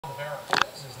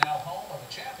Barracudas is now home of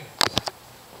the champions.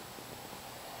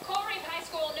 Reef High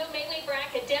School, new mainly for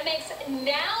academics,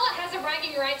 now has the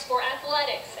bragging rights for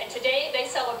athletics, and today they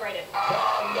celebrated.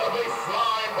 On the big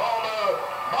flying bomber,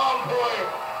 bomb boy.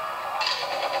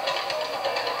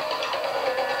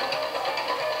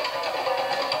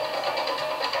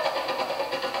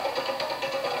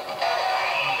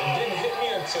 It didn't hit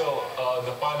me until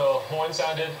the final horn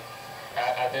sounded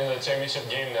at the end of the championship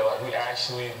game that we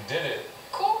actually did it.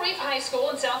 Reef High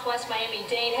School in southwest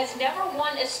Miami-Dade has never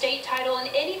won a state title in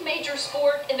any major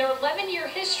sport in their 11-year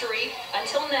history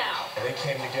until now. And they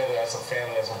came together as a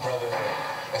family, as a brotherhood,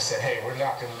 and said, hey, we're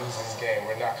not going to lose this game.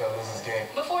 We're not going to lose this game.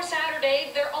 Before Saturday,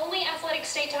 their only athletic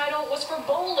state title was for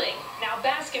bowling. Now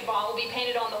basketball will be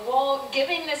painted on the wall,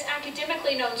 giving this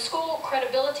academically known school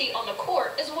credibility on the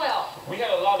court as well. We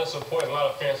had a lot of support, a lot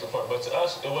of fan support, but to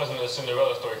us, it wasn't a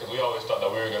Cinderella story because we always thought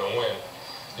that we were going to win.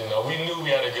 You know, we knew we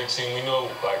had a good team. We knew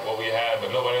what we had,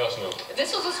 but nobody else knew.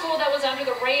 This was a school that was under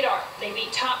the radar. They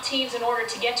beat top teams in order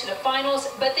to get to the finals,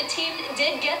 but the team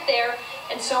did get there,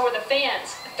 and so were the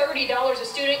fans. $30 a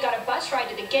student got a bus ride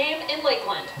to the game in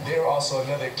Lakeland. They're also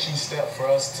another key step for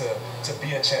us to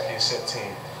be a championship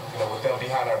team. You know, with them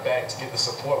behind our back to get the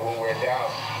support when we're down.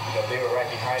 You know, they were right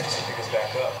behind us to pick us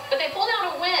back up. But they pulled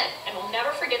out a win, and we'll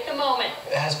never forget the moment.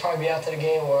 It has to probably be after the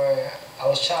game where I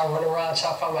was trying to run around,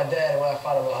 trying to find my dad, and when I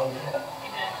found him, I hugged him.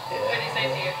 Yeah. What did he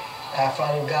say to you? I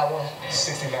finally got one.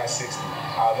 69-60.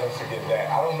 I'll never forget that.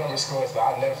 I don't remember scores, but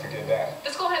I'll never forget that.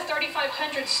 The school has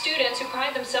 3,500 students who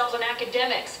pride themselves on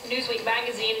academics. Newsweek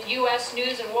magazine and U.S.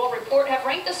 News and World Report have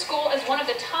ranked the school as one of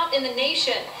the top in the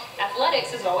nation.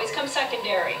 Athletics has always come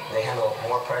secondary. They handle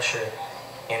more pressure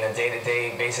in a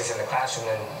day-to-day basis in the classroom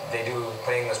than they do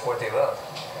playing the sport they love.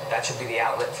 That should be the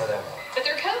outlet for them. But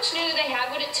their coach knew they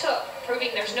had what it took,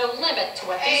 proving there's no limit to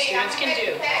what these students can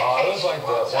do. It was like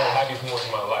one of the happiest moments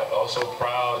of my life. I was so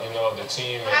proud, you know, of the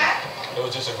team, and it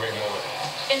was just a great moment.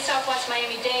 In southwest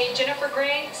Miami-Dade, Jennifer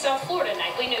Gray, South Florida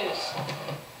Nightly News.